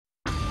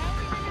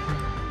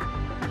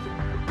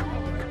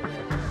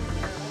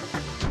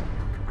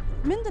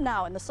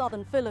Mindanao in the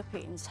southern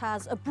Philippines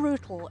has a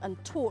brutal and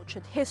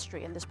tortured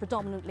history in this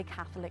predominantly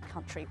Catholic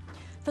country.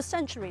 For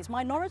centuries,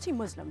 minority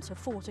Muslims have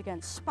fought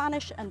against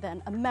Spanish and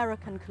then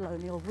American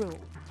colonial rule.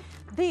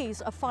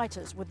 These are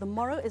fighters with the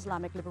Moro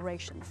Islamic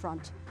Liberation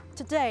Front.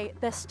 Today,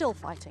 they're still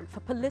fighting for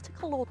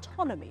political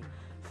autonomy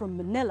from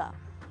Manila.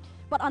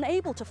 But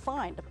unable to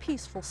find a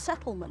peaceful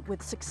settlement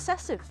with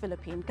successive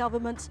Philippine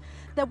governments,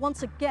 they're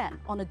once again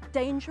on a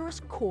dangerous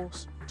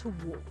course to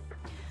war.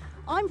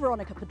 I'm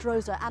Veronica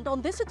Pedroza, and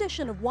on this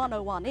edition of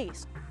 101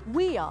 East,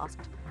 we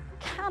asked,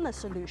 can a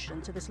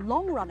solution to this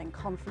long-running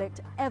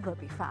conflict ever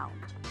be found?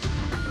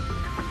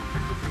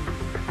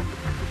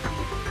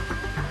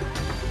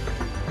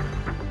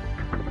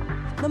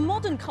 The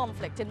modern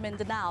conflict in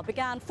Mindanao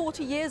began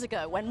 40 years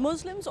ago when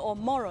Muslims or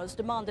Moros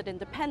demanded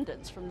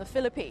independence from the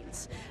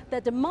Philippines.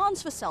 Their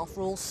demands for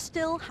self-rule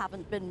still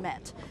haven't been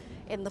met.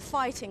 In the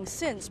fighting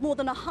since, more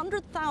than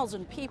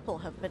 100,000 people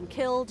have been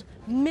killed,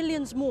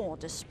 millions more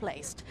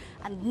displaced.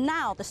 And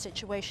now the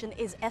situation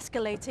is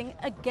escalating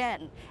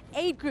again.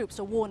 Aid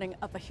groups are warning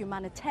of a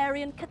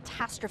humanitarian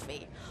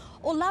catastrophe.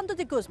 Orlando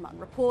de Guzman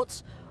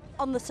reports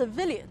on the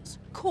civilians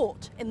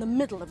caught in the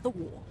middle of the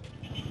war.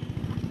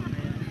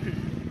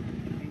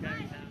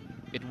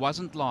 It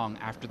wasn't long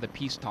after the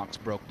peace talks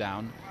broke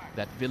down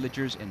that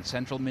villagers in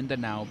central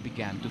Mindanao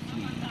began to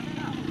flee.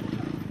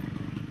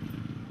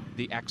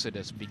 The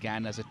exodus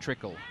began as a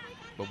trickle,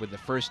 but with the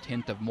first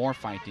hint of more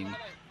fighting,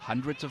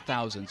 hundreds of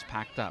thousands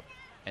packed up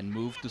and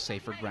moved to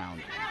safer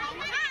ground.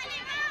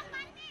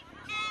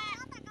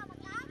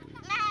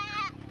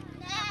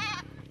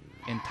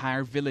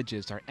 Entire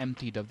villages are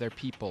emptied of their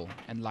people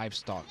and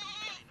livestock,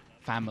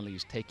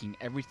 families taking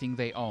everything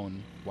they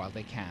own while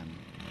they can.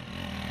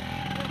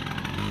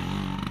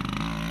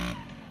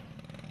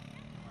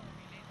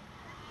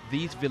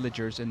 These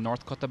villagers in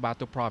North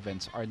Cotabato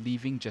province are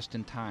leaving just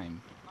in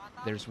time.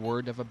 There's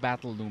word of a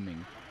battle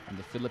looming, and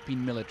the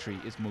Philippine military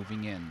is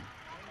moving in.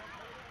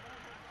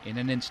 In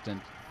an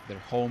instant, their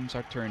homes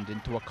are turned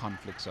into a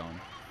conflict zone.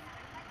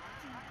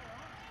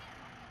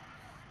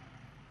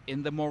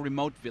 In the more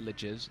remote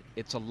villages,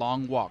 it's a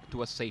long walk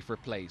to a safer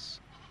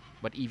place.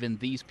 But even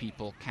these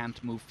people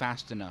can't move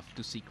fast enough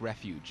to seek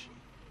refuge.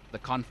 The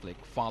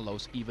conflict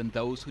follows even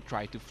those who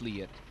try to flee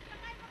it.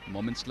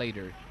 Moments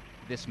later,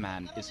 this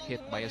man is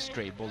hit by a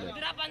stray bullet.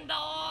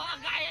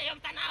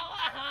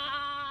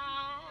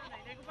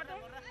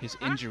 His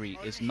injury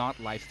is not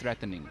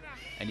life-threatening,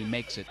 and he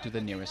makes it to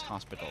the nearest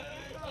hospital.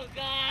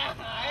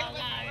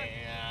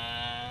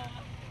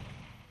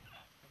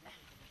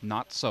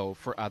 Not so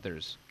for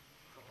others.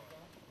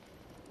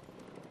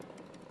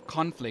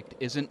 Conflict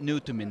isn't new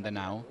to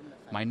Mindanao.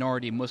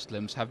 Minority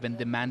Muslims have been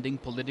demanding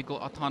political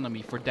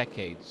autonomy for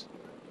decades.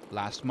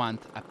 Last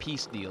month, a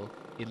peace deal,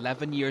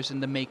 11 years in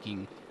the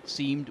making,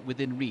 seemed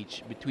within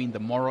reach between the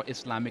Moro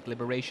Islamic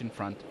Liberation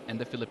Front and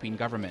the Philippine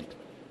government.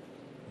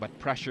 But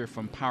pressure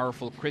from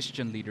powerful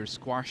Christian leaders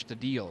squashed the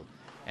deal,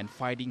 and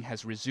fighting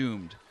has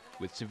resumed,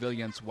 with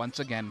civilians once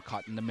again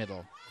caught in the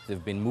middle.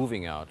 They've been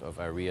moving out of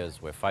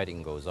areas where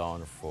fighting goes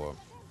on for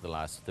the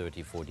last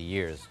 30, 40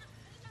 years.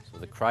 So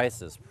the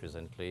crisis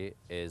presently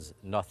is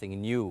nothing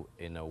new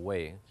in a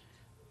way.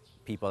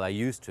 People are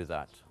used to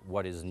that.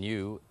 What is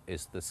new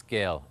is the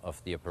scale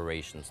of the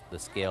operations, the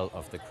scale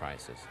of the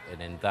crisis.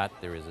 And in that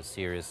there is a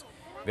serious,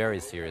 very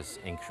serious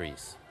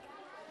increase.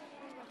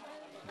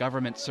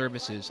 Government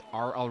services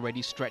are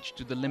already stretched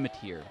to the limit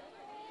here.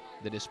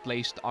 The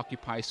displaced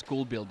occupy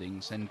school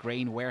buildings and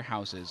grain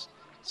warehouses,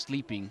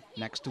 sleeping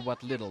next to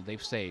what little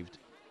they've saved.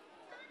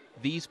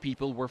 These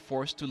people were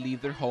forced to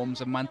leave their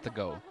homes a month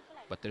ago,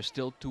 but they're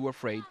still too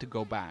afraid to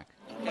go back.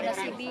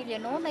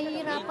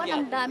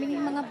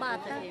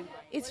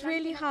 It's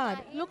really hard.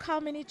 Look how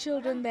many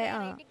children there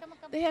are.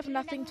 They have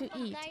nothing to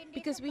eat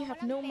because we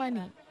have no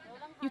money.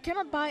 You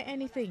cannot buy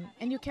anything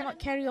and you cannot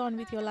carry on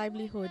with your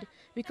livelihood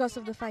because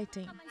of the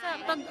fighting.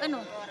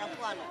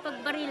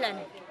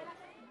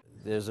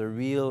 There's a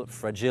real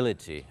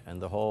fragility in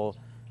the whole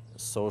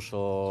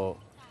social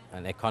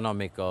and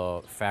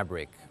economical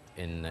fabric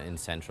in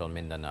central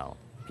Mindanao.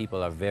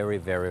 People are very,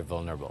 very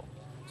vulnerable.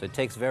 So it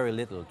takes very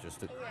little just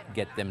to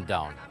get them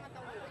down,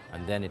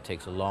 and then it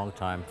takes a long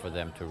time for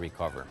them to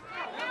recover.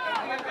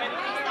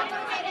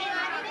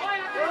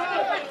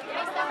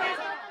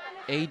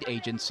 Aid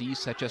agencies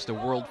such as the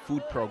World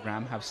Food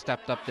Program have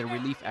stepped up their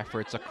relief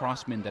efforts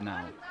across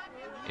Mindanao.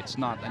 It's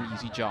not an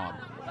easy job.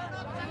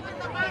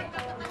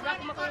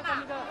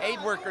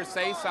 Aid workers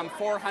say some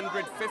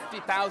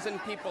 450,000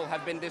 people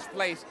have been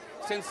displaced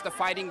since the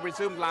fighting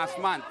resumed last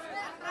month.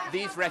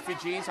 These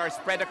refugees are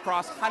spread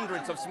across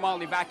hundreds of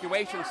small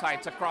evacuation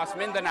sites across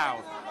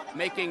Mindanao,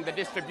 making the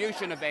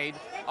distribution of aid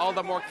all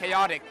the more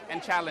chaotic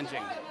and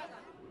challenging.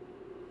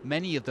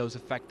 Many of those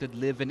affected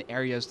live in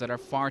areas that are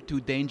far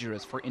too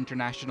dangerous for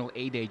international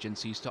aid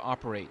agencies to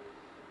operate,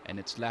 and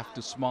it's left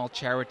to small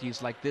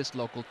charities like this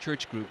local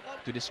church group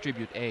to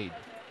distribute aid.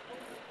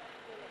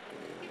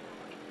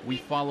 We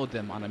followed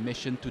them on a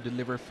mission to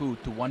deliver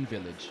food to one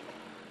village.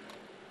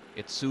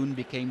 It soon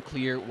became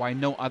clear why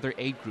no other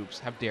aid groups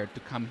have dared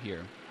to come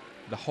here.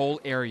 The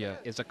whole area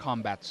is a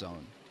combat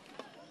zone.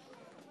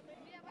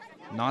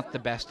 Not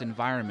the best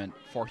environment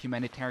for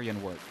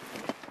humanitarian work.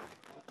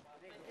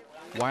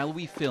 While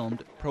we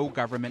filmed,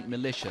 pro-government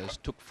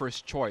militias took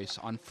first choice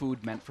on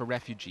food meant for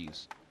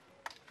refugees.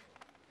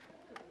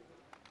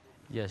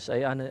 Yes,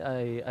 I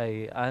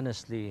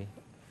honestly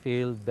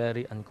feel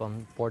very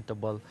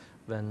uncomfortable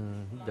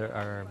when there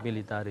are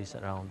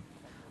militaries around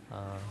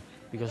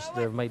because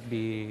there might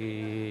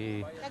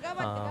be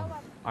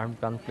armed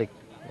conflict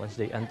once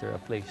they enter a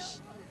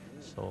place.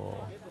 So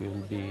we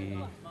will be,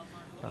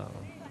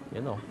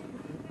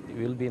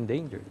 we will be in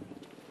danger.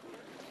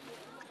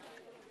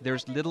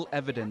 There's little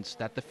evidence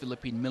that the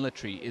Philippine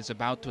military is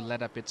about to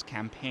let up its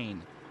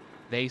campaign.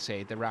 They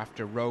say they're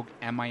after rogue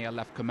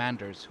MILF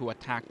commanders who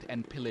attacked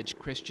and pillaged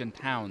Christian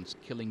towns,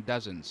 killing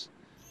dozens.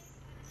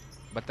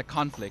 But the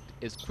conflict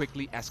is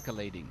quickly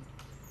escalating.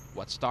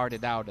 What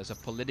started out as a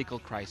political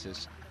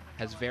crisis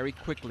has very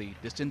quickly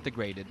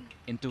disintegrated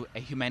into a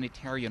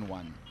humanitarian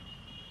one.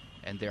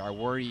 And there are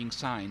worrying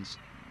signs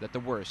that the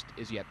worst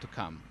is yet to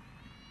come.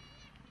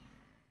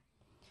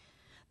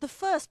 The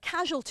first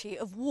casualty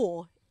of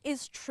war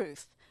is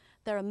truth.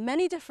 There are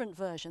many different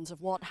versions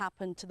of what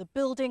happened to the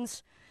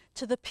buildings,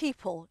 to the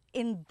people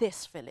in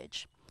this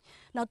village.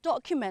 Now,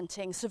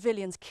 documenting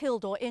civilians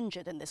killed or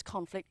injured in this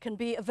conflict can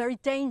be a very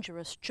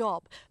dangerous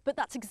job, but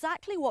that's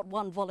exactly what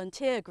one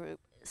volunteer group,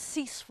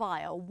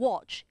 Ceasefire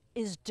Watch,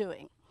 is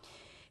doing.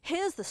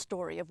 Here's the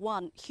story of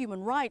one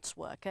human rights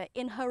worker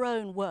in her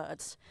own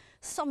words.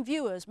 Some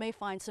viewers may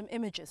find some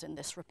images in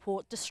this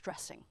report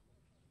distressing.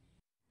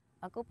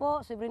 Ako po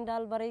si Brenda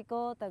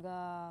Alvarico,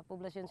 taga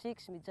Poblacion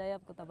 6,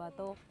 Midsayap,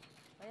 Cotabato.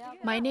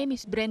 My name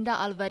is Brenda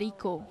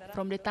Alvarico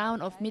from the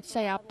town of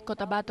Midsayap,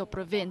 Cotabato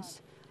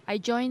Province. I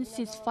joined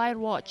Ceasefire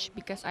Watch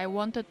because I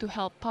wanted to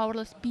help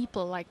powerless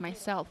people like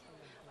myself.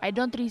 I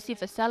don't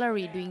receive a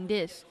salary doing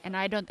this and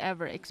I don't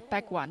ever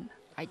expect one.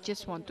 I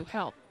just want to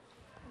help.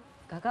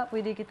 Kakak,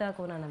 pwede kita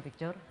kunan ng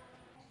picture?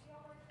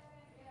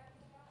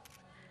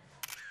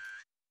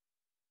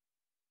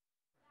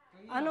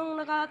 Anong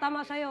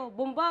nakatama sa'yo?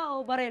 Bomba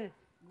o baril?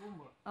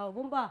 Bomba. Oh,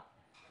 bomba.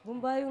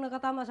 Bomba yung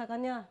nakatama sa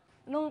kanya.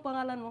 Anong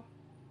pangalan mo?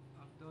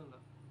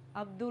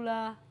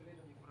 Abdullah.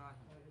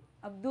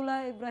 Abdullah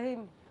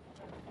Ibrahim.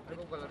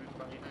 Ano pala rin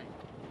panginay?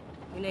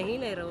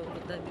 Hinay-hinay raw.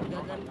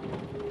 Magdagdagan.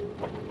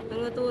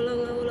 Pero ito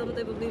wala mo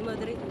tayo problema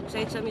diri.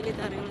 Kahit sa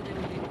military, wala tayo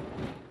problema.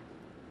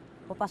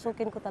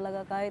 Papasukin ko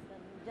talaga kahit.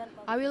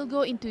 I will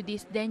go into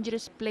these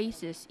dangerous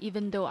places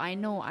even though I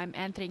know I'm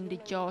entering the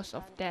jaws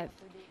of death.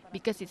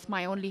 Because it's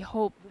my only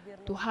hope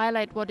to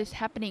highlight what is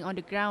happening on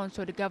the ground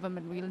so the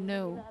government will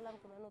know.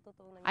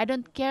 I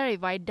don't care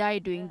if I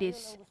die doing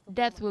this.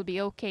 Death will be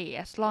okay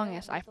as long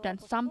as I've done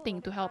something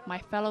to help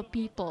my fellow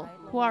people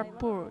who are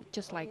poor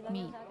just like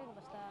me.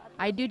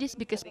 I do this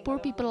because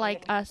poor people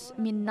like us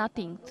mean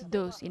nothing to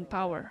those in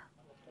power.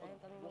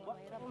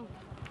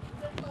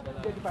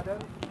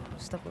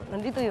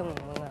 Nandito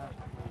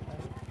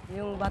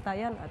yung bata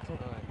yan at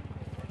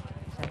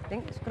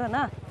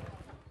na.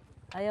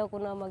 Ayaw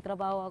ko na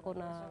magtrabaho ako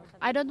na.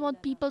 I don't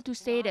want people to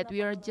say that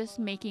we are just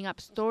making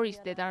up stories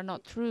that are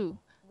not true.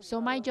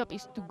 So my job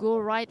is to go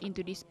right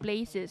into these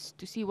places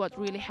to see what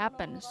really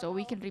happened so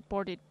we can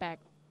report it back.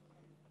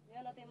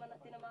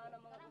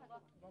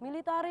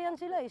 Military yan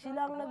sila eh.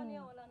 Sila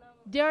ang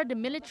They are the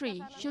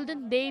military.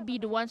 Shouldn't they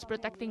be the ones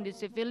protecting the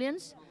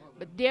civilians?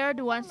 But they are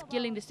the ones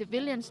killing the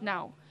civilians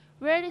now.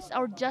 Where is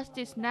our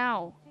justice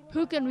now?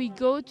 Who can we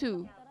go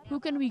to?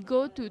 Who can we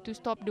go to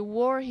stop the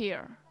war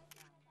here?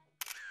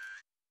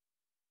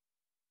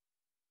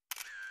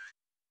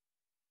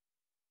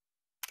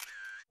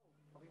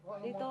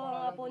 Dito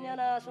ang apo niya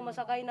na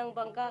sumasakay ng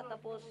bangka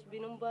tapos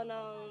binumba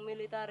ng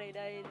military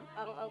dahil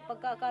ang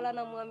pagkaakala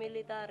ng mga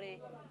military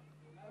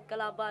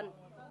kalaban.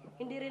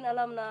 Hindi rin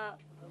alam na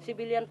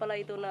civilian pala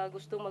ito na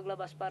gusto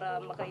maglabas para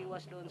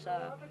makaiwas doon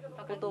sa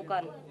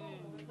putukan.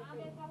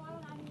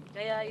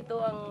 Kaya ito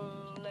ang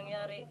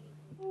nangyari.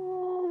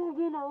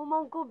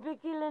 Ginaumang ko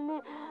bikilan ni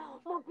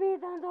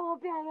mapitang to ko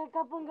piyaga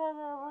kapag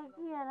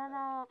siya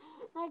na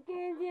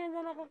nakinsiyan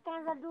na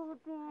nakakansa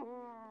duti.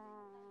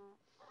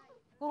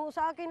 Kung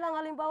sa akin lang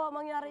halimbawa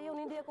mangyari yun,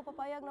 hindi ako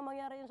papayag na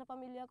mangyari yun sa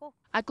pamilya ko.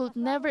 I could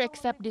never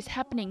accept this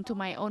happening to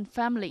my own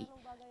family.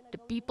 The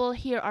people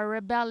here are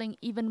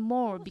rebelling even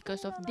more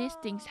because of these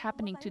things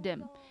happening to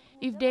them.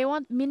 If they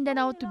want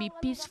Mindanao to be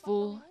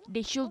peaceful,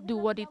 they should do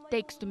what it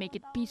takes to make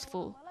it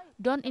peaceful.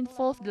 Don't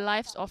involve the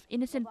lives of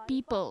innocent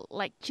people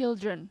like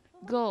children,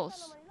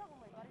 girls.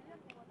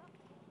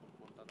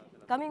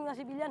 Kami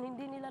mga sibilyan,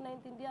 hindi nila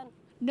naintindihan.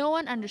 No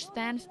one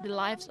understands the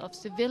lives of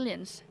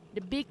civilians. The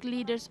big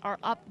leaders are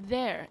up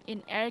there in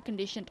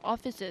air-conditioned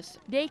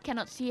offices. They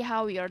cannot see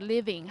how we are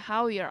living,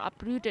 how we are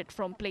uprooted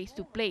from place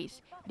to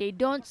place. They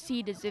don't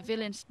see the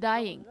civilians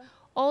dying.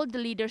 All the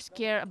leaders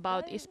care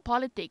about is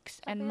politics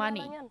and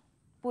money.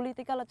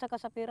 Political at saka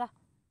sa pera.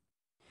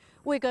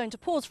 We're going to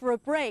pause for a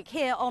break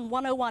here on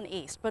 101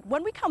 East, but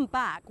when we come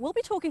back, we'll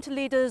be talking to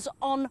leaders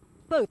on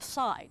both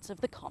sides of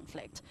the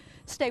conflict.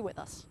 Stay with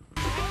us.